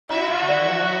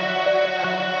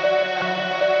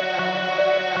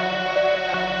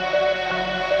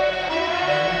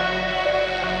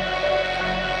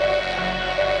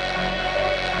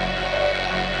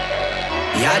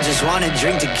just wanna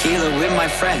drink tequila with my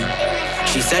friend.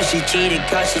 She says she cheated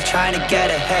cause she's trying to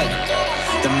get ahead.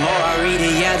 The more I read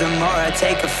it, yeah, the more I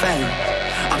take offense.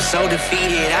 I'm so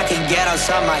defeated, I can get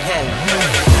outside my head.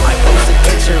 I post a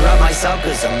picture of myself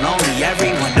cause I'm lonely.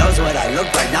 Everyone knows what I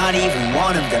look like, not even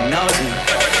one of them knows me.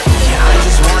 Yeah, I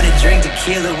just wanna drink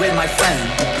tequila with my friend.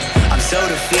 I'm so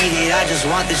defeated, I just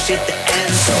want this shit to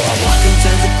end. So I walk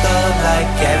into the club like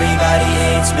everybody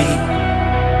hates me.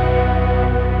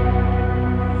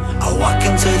 I walk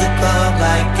into the club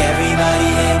like everybody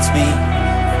hates me.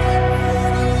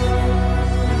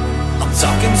 I'm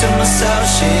talking to myself,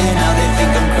 shit, now they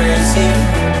think I'm crazy.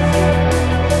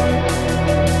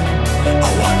 I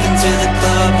walk into the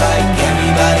club like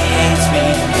everybody hates me.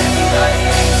 Everybody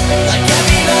hates me. Like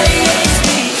everybody hates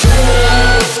me.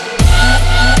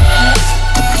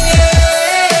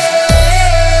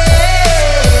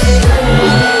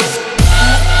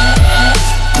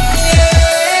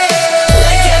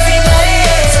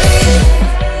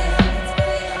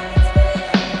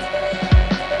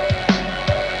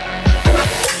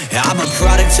 I'm a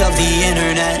product of the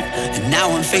internet, and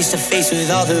now I'm face to face with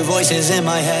all the voices in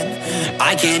my head.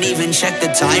 I can't even check the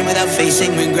time without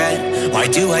facing regret. Why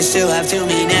do I still have to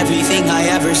mean everything I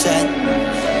ever said?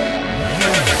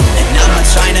 And I'm not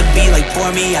trying to be like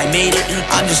poor me, I made it.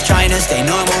 I'm just trying to stay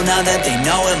normal now that they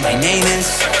know what my name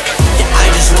is. Yeah, I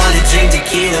just wanna drink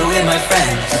tequila with my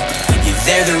friends. Yeah,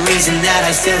 they're the reason that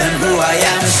I still am who I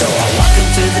am. So I walk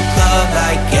into the club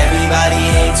like everybody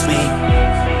hates me.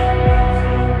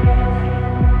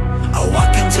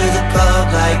 To the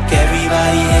club like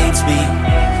everybody hates me.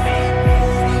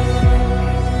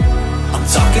 I'm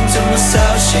talking to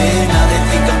myself, shit, now they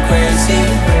think I'm crazy.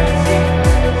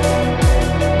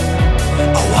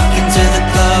 I walk into the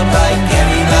club like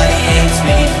everybody hates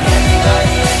me.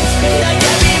 Everybody hates me. Like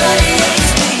everybody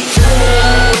hates me.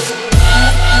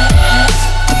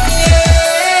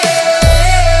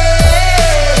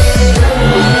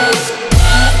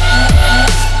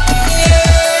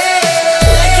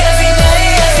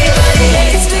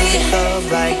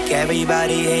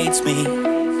 Everybody hates me.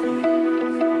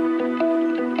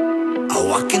 I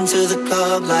walk into the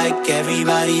club like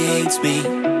everybody hates me.